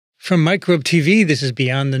From Microbe TV, this is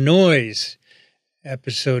Beyond the Noise,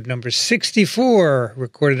 episode number 64,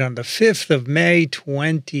 recorded on the 5th of May,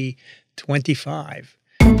 2025.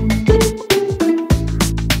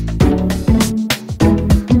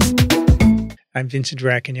 I'm Vincent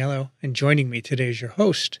Racaniello, and joining me today is your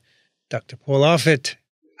host, Dr. Paul Offit.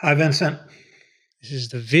 Hi, Vincent. This is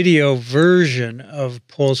the video version of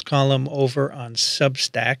Paul's column over on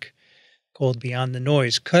Substack called Beyond the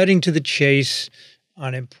Noise, cutting to the chase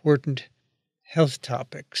on important health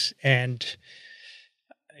topics. And,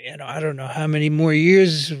 I don't know how many more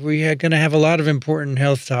years we are going to have a lot of important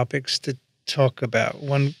health topics to talk about.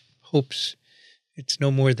 One hopes it's no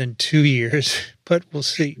more than 2 years, but we'll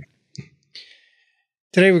see.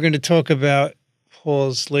 Today we're going to talk about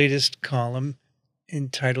Paul's latest column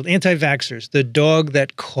entitled Anti-vaxxers, the dog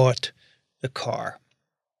that caught the car.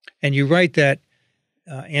 And you write that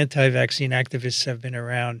anti-vaccine activists have been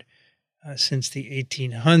around since the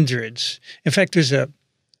 1800s. In fact, there's a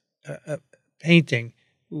painting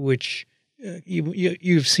which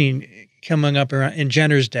you've seen coming up around in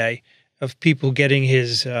Jenner's day of people getting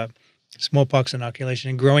his smallpox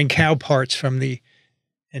inoculation and growing cow parts from the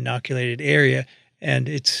inoculated area, and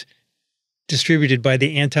it's distributed by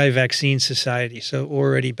the Anti-Vaccine Society. So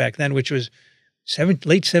already back then, which was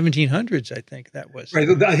late 1700s, I think that was. Right.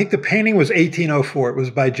 I think the painting was 1804. It was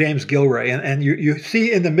by James Gilray. And you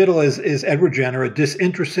see in the middle is Edward Jenner, a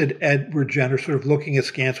disinterested Edward Jenner, sort of looking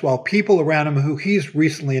askance, while people around him who he's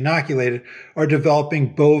recently inoculated are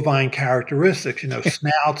developing bovine characteristics,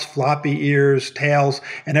 snouts, floppy ears, tails,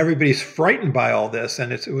 and everybody's frightened by all this.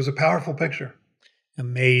 And it was a powerful picture.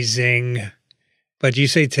 Amazing. But you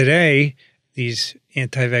say today, these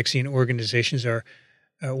anti-vaccine organizations are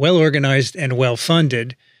well organized and well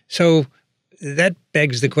funded. So that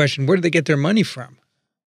begs the question, where do they get their money from?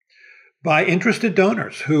 By interested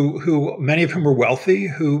donors who many of whom are wealthy,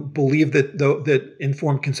 who believe that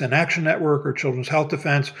Informed Consent Action Network or Children's Health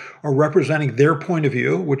Defense are representing their point of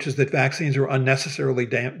view, which is that vaccines are unnecessarily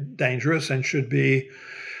dangerous and should be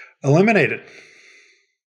eliminated.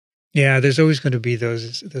 Yeah, there's always going to be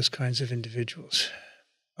those kinds of individuals.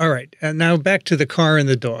 All right, now back to the car and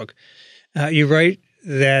the dog. You write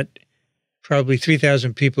that probably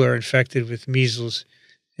 3,000 people are infected with measles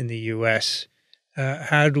in the U.S.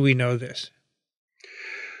 How do we know this?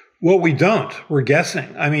 Well, we don't. We're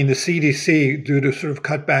guessing. I mean, the CDC, due to sort of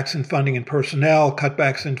cutbacks in funding and personnel,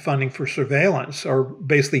 cutbacks in funding for surveillance, are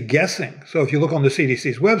basically guessing. So if you look on the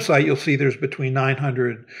CDC's website, you'll see there's between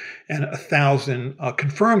 900 and 1,000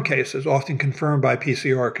 confirmed cases, often confirmed by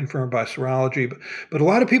PCR, confirmed by serology. But a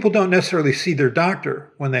lot of people don't necessarily see their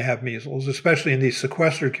doctor when they have measles, especially in these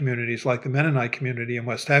sequestered communities like the Mennonite community in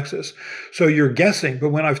West Texas. So you're guessing. But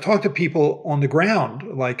when I've talked to people on the ground,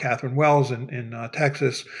 like Catherine Wells in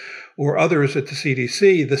Texas, or others at the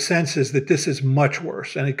CDC, the sense is that this is much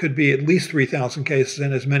worse. And it could be at least 3,000 cases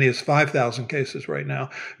and as many as 5,000 cases right now.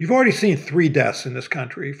 You've already seen 3 deaths in this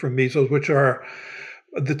country from measles, which are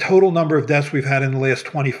the total number of deaths we've had in the last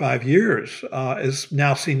 25 years is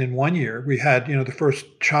now seen in 1 year. We had, the first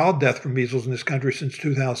child death from measles in this country since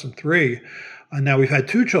 2003. And now we've had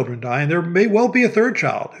 2 children die, and there may well be a 3rd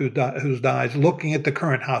child who dies. Looking at the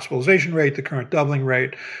current hospitalization rate, the current doubling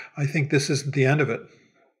rate, I think this isn't the end of it.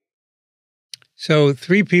 So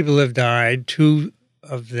 3 people have died, 2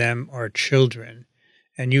 of them are children.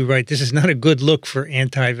 And you write, this is not a good look for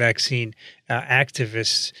anti-vaccine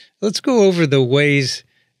activists. Let's go over the ways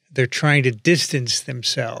they're trying to distance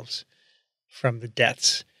themselves from the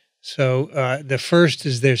deaths. So the first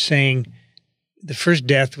is they're saying the first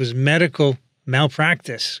death was medical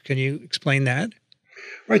malpractice. Can you explain that?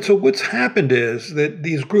 Right. So what's happened is that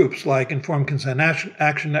these groups like Informed Consent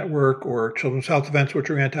Action Network or Children's Health Defense, which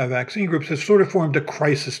are anti-vaccine groups, have sort of formed a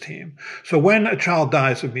crisis team. So when a child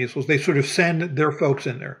dies of measles, they sort of send their folks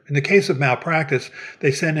in there. In the case of malpractice,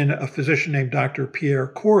 they send in a physician named Dr. Pierre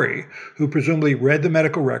Corey, who presumably read the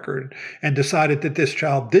medical record and decided that this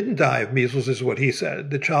child didn't die of measles, is what he said.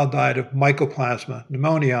 The child died of Mycoplasma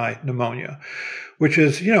pneumoniae pneumonia, which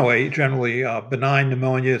is, a generally benign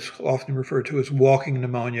pneumonia. It's often referred to as walking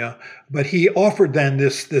pneumonia. But he offered then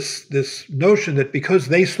this notion that because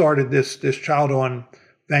they started this child on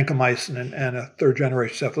vancomycin and a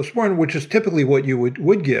 3rd-generation cephalosporin, which is typically what you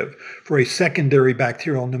would give for a secondary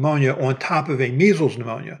bacterial pneumonia on top of a measles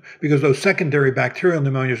pneumonia, because those secondary bacterial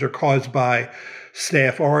pneumonias are caused by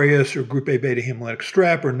Staph aureus or group A beta hemolytic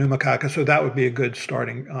strep or pneumococcus. So that would be a good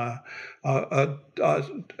starting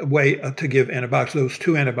way to give antibiotics, those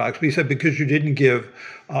two antibiotics. But he said because you didn't give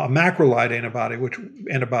a macrolide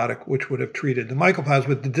antibiotic, which would have treated the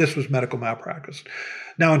mycoplasma, that this was medical malpractice.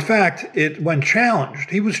 Now, in fact, when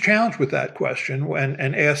challenged, he was challenged with that question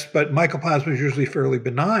and asked, but mycoplasma is usually fairly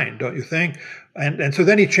benign, don't you think? And so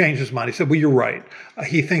then he changed his mind. He said, well, you're right.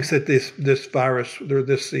 He thinks that this virus,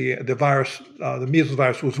 the measles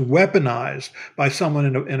virus, was weaponized by someone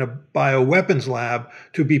in a bioweapons lab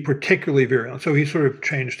to be particularly virulent. So he sort of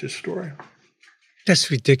changed his story. That's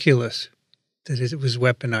ridiculous that it was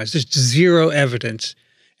weaponized. There's zero evidence.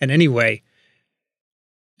 And anyway,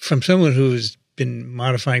 from someone who's been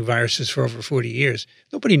modifying viruses for over 40 years,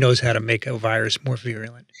 nobody knows how to make a virus more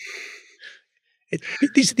virulent.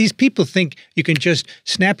 These people think you can just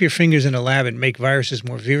snap your fingers in a lab and make viruses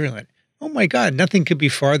more virulent. Oh my God, nothing could be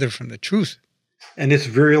farther from the truth. And it's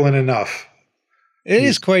virulent enough. It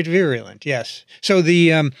is quite virulent, yes. So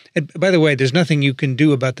and by the way, there's nothing you can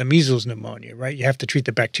do about the measles pneumonia, right? You have to treat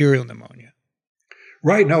the bacterial pneumonia.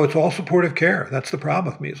 Right. No, it's all supportive care. That's the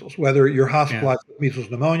problem with measles. Whether you're hospitalized with measles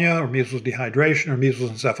pneumonia or measles dehydration or measles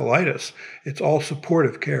encephalitis, it's all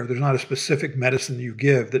supportive care. There's not a specific medicine you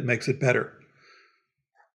give that makes it better.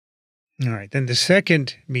 All right. Then the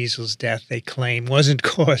second measles death, they claim, wasn't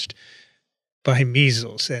caused by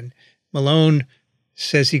measles. And Malone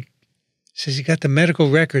says he got the medical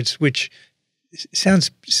records, which sounds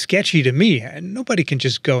sketchy to me. And nobody can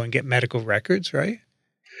just go and get medical records, right?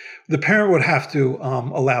 The parent would have to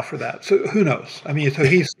allow for that. So who knows? I mean, so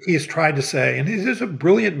he's tried to say, and he's a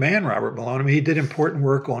brilliant man, Robert Malone. I mean, he did important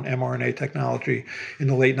work on mRNA technology in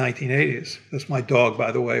the late 1980s. That's my dog,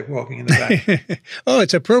 by the way, walking in the back. Oh,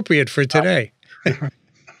 it's appropriate for today.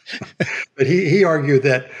 But he argued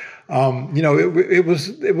that it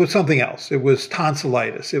was something else. It was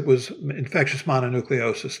tonsillitis. It was infectious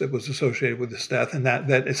mononucleosis that was associated with this death, and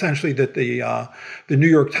that essentially that the New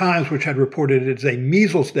York Times, which had reported it as a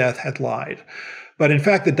measles death, had lied. But in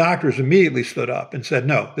fact, the doctors immediately stood up and said,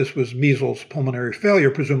 no, this was measles pulmonary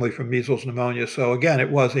failure, presumably from measles pneumonia. So again,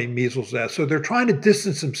 it was a measles death. So they're trying to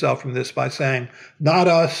distance themselves from this by saying, not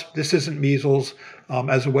us, this isn't measles,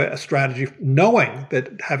 as a strategy, knowing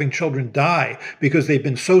that having children die because they've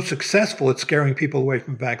been so successful at scaring people away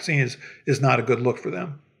from vaccines is not a good look for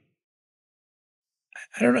them.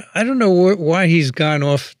 I don't know why he's gone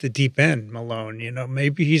off the deep end, Malone.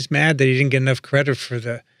 Maybe he's mad that he didn't get enough credit for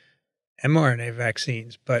the mRNA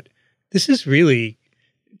vaccines, but this is really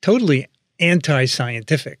totally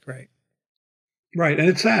anti-scientific, right? Right, and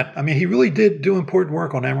it's sad. I mean, he really did do important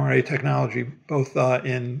work on mRNA technology, both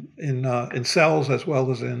in cells as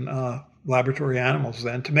well as in laboratory animals.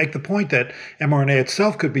 Then to make the point that mRNA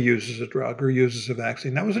itself could be used as a drug or used as a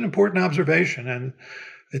vaccine, that was an important observation, and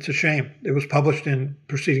it's a shame. It was published in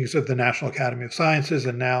Proceedings of the National Academy of Sciences,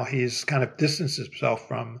 and now he's kind of distanced himself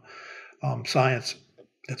from science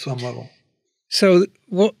at some level. So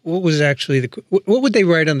what was actually what would they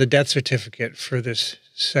write on the death certificate for this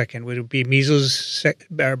second? Would it be measles,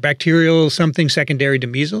 bacterial something secondary to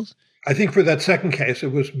measles? I think for that second case,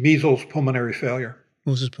 it was measles pulmonary failure.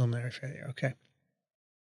 Measles pulmonary failure. Okay.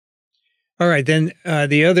 All right. Then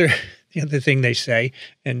the other thing they say,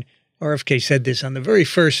 and RFK said this on the very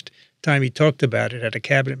first time he talked about it at a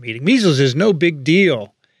cabinet meeting, measles is no big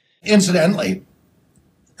deal. Incidentally,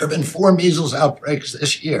 there have been 4 measles outbreaks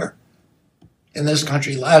this year. In this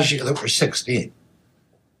country last year, there were 16.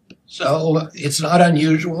 So it's not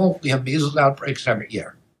unusual. We have measles outbreaks every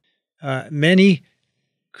year. Many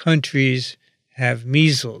countries have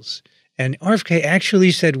measles. And RFK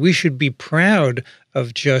actually said we should be proud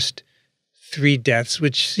of just 3 deaths,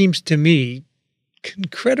 which seems to me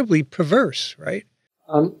incredibly perverse, right?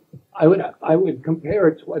 I would compare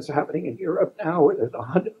it to what's happening in Europe now.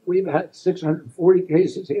 We've had 640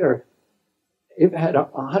 cases here. They've had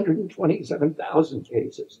 127,000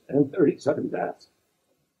 cases and 37 deaths.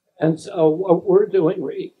 And so what we're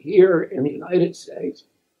doing here in the United States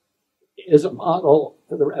is a model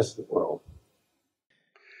for the rest of the world.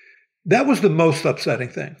 That was the most upsetting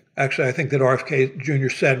thing, actually, I think that RFK Jr.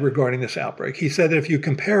 said regarding this outbreak. He said that if you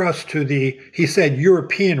compare us to he said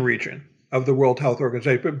European region of the World Health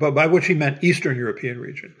Organization, but by which he meant Eastern European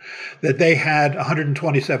region, that they had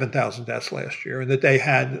 127,000 deaths last year, and that they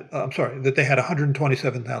had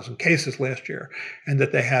 127,000 cases last year, and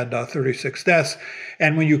that they had 36 deaths.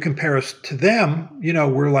 And when you compare us to them,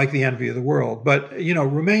 we're like the envy of the world. But,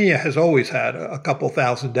 Romania has always had a couple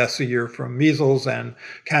thousand deaths a year from measles, and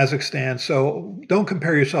Kazakhstan. So don't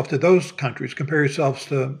compare yourself to those countries. Compare yourselves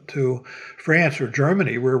to France or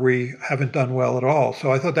Germany, where we haven't done well at all.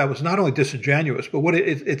 So I thought that was not only disingenuous. But what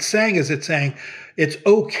it's saying is it's saying it's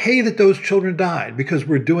okay that those children died because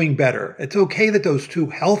we're doing better. It's okay that those two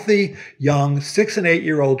healthy, young, 6 and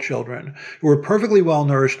 8-year-old children who were perfectly well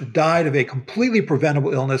nourished died of a completely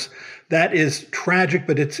preventable illness. That is tragic,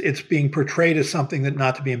 but it's being portrayed as something that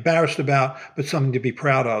not to be embarrassed about, but something to be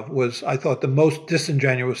proud of, was, I thought, the most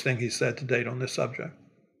disingenuous thing he said to date on this subject.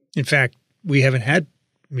 In fact, we haven't had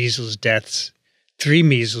measles deaths, 3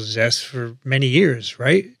 measles deaths for many years,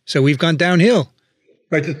 right? So we've gone downhill.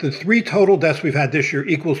 Right, that the 3 total deaths we've had this year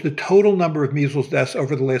equals the total number of measles deaths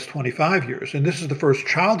over the last 25 years. And this is the first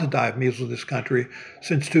child to die of measles in this country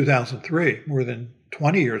since 2003, more than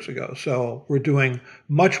 20 years ago. So we're doing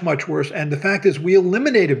much, much worse. And the fact is we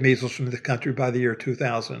eliminated measles from this country by the year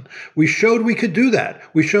 2000. We showed we could do that.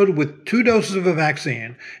 We showed with 2 doses of a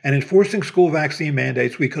vaccine and enforcing school vaccine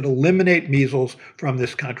mandates, we could eliminate measles from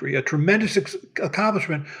this country. A tremendous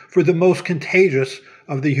accomplishment for the most contagious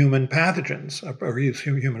of the human pathogens or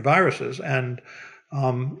human viruses. And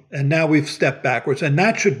now we've stepped backwards. And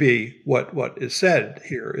that should be what is said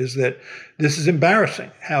here, is that this is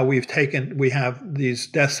embarrassing how we have these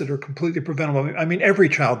deaths that are completely preventable. I mean, every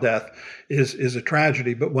child death is a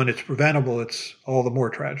tragedy, but when it's preventable, it's all the more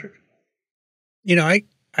tragic. You know,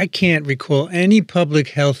 I can't recall any public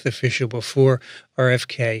health official before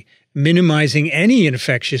RFK minimizing any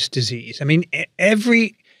infectious disease. I mean,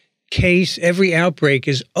 every case, every outbreak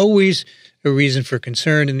is always a reason for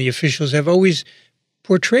concern, and the officials have always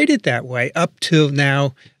portrayed it that way up till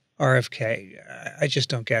now, RFK. I just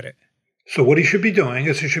don't get it. So what he should be doing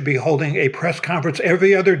is he should be holding a press conference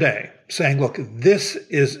every other day saying, look, this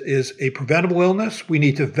is a preventable illness. We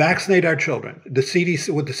need to vaccinate our children. What the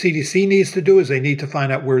CDC needs to do is they need to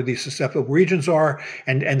find out where these susceptible regions are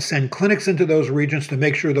and send clinics into those regions to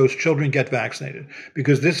make sure those children get vaccinated,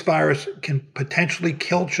 because this virus can potentially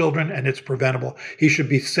kill children and it's preventable. He should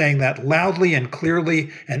be saying that loudly and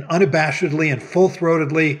clearly and unabashedly and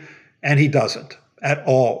full-throatedly, and he doesn't at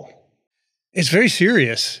all. It's very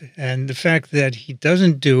serious. And the fact that he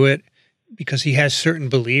doesn't do it because he has certain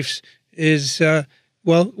beliefs is,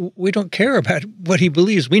 well, we don't care about what he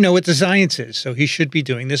believes. We know what the science is. So he should be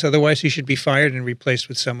doing this. Otherwise, he should be fired and replaced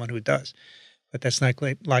with someone who does. But that's not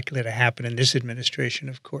likely to happen in this administration,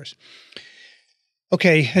 of course.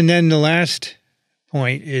 Okay. And then the last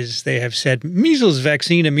point is they have said measles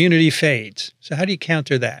vaccine immunity fades. So how do you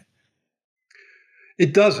counter that?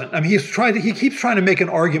 It doesn't. I mean, he keeps trying to make an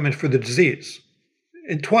argument for the disease.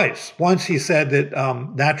 And twice. Once he said that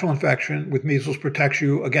natural infection with measles protects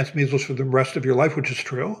you against measles for the rest of your life, which is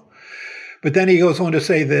true. But then he goes on to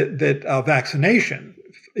say that vaccination,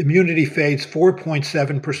 immunity fades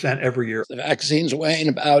 4.7% every year. The vaccine's weighing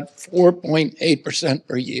about 4.8%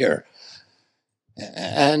 per year.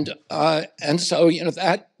 And so, you know,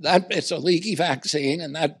 that it's a leaky vaccine,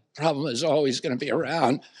 and that problem is always going to be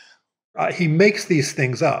around. He makes these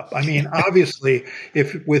things up. I mean, obviously,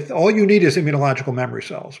 if with all you need is immunological memory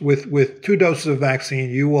cells, with 2 doses of vaccine,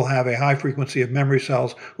 you will have a high frequency of memory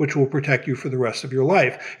cells, which will protect you for the rest of your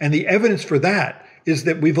life. And the evidence for that is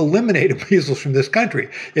that we've eliminated measles from this country.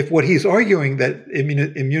 If what he's arguing that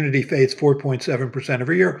immunity fades 4.7%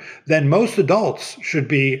 every year, then most adults should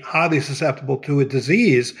be highly susceptible to a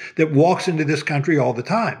disease that walks into this country all the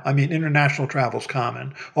time. I mean, international travel is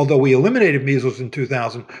common. Although we eliminated measles in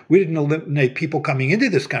 2000, we didn't eliminate people coming into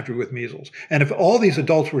this country with measles. And if all these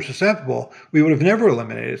adults were susceptible, we would have never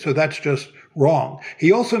eliminated it. So that's just wrong.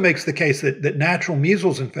 He also makes the case that natural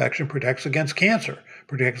measles infection protects against cancer,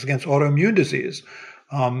 protects against autoimmune disease.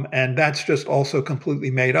 And that's just also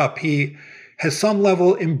completely made up. He has some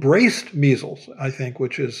level embraced measles, I think,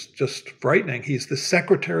 which is just frightening. He's the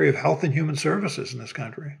Secretary of Health and Human Services in this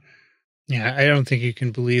country. Yeah, I don't think you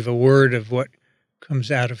can believe a word of what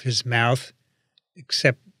comes out of his mouth,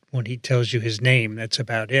 except when he tells you his name. That's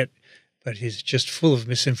about it. But he's just full of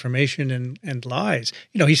misinformation and lies.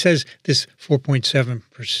 You know, he says this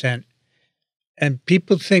 4.7%. And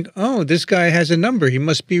people think, oh, this guy has a number. He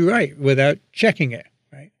must be right, without checking it,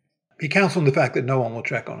 right? He counts on the fact that no one will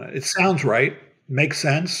check on it. It sounds right, makes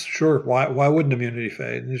sense. Sure, why wouldn't immunity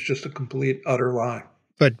fade? And it's just a complete, utter lie.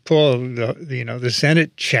 But Paul, the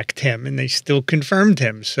Senate checked him, and they still confirmed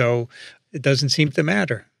him. So it doesn't seem to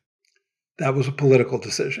matter. That was a political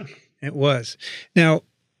decision. It was. Now,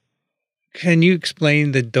 can you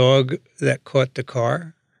explain the dog that caught the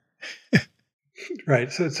car?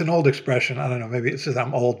 Right. So it's an old expression. I don't know. Maybe it's just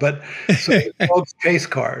I'm old, but so dogs chase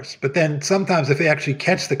cars. But then sometimes if they actually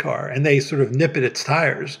catch the car and they sort of nip at its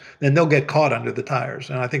tires, then they'll get caught under the tires.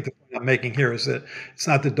 And I think the point I'm making here is that it's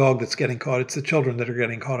not the dog that's getting caught. It's the children that are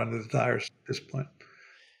getting caught under the tires at this point.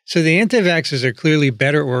 So the anti-vaxxers are clearly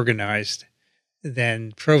better organized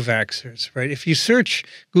than pro-vaxxers, right? If you search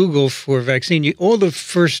Google for vaccine, all the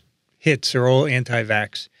first hits are all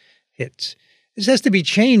anti-vax hits. This has to be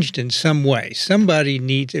changed in some way. Somebody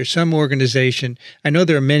needs, or some organization. I know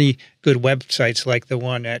there are many good websites like the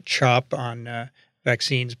one at CHOP on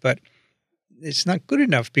vaccines, but it's not good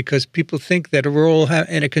enough because people think that we're all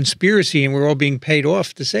in a conspiracy and we're all being paid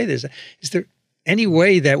off to say this. Is there any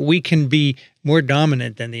way that we can be more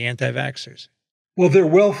dominant than the anti-vaxxers? Well, they're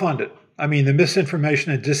well funded. I mean, the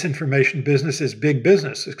misinformation and disinformation business is big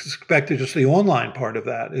business. It's expected, just the online part of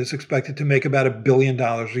that is expected to make about $1 billion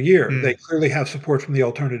a year. They clearly have support from the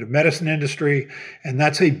alternative medicine industry, and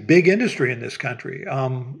that's a big industry in this country.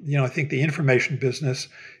 I think the information business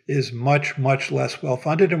is much, much less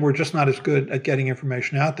well-funded, and we're just not as good at getting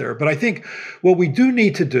information out there. But I think what we do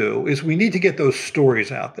need to do is we need to get those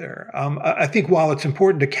stories out there. I think while it's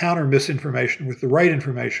important to counter misinformation with the right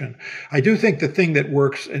information, I do think the thing that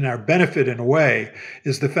works in our benefit in a way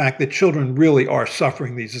is the fact that children really are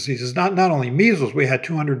suffering these diseases. Not only measles, we had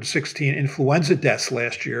 216 influenza deaths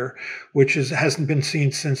last year, which hasn't been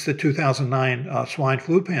seen since the 2009 swine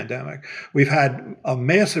flu pandemic. We've had a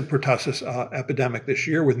massive pertussis epidemic this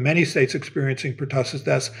year, with many states experiencing pertussis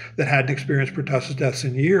deaths that hadn't experienced pertussis deaths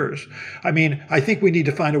in years. I mean, I think we need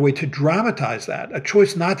to find a way to dramatize that. A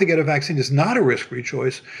choice not to get a vaccine is not a risk-free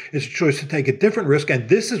choice. It's a choice to take a different risk, and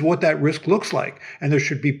this is what that risk looks like. And there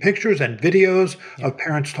should be pictures and videos of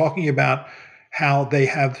parents talking about how they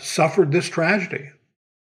have suffered this tragedy.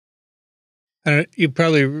 You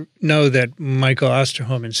probably know that Michael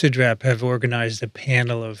Osterholm and CIDRAP have organized a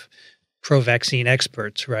panel of pro-vaccine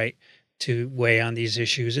experts, right, to weigh on these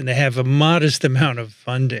issues, and they have a modest amount of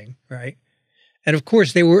funding, right? And of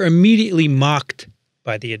course, they were immediately mocked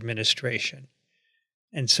by the administration.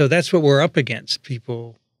 And so that's what we're up against.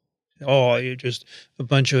 People, you're just a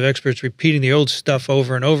bunch of experts repeating the old stuff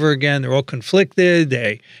over and over again. They're all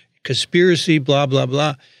conflicted, conspiracy, blah, blah,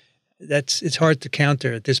 blah. It's hard to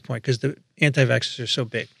counter at this point because the anti-vaxxers are so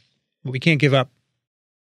big. But we can't give up.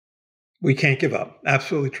 We can't give up.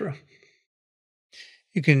 Absolutely true.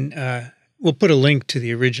 You can, we'll put a link to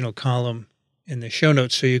the original column in the show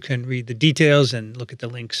notes so you can read the details and look at the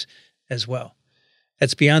links as well.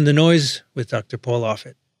 That's Beyond the Noise with Dr. Paul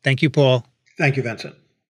Offit. Thank you, Paul. Thank you, Vincent.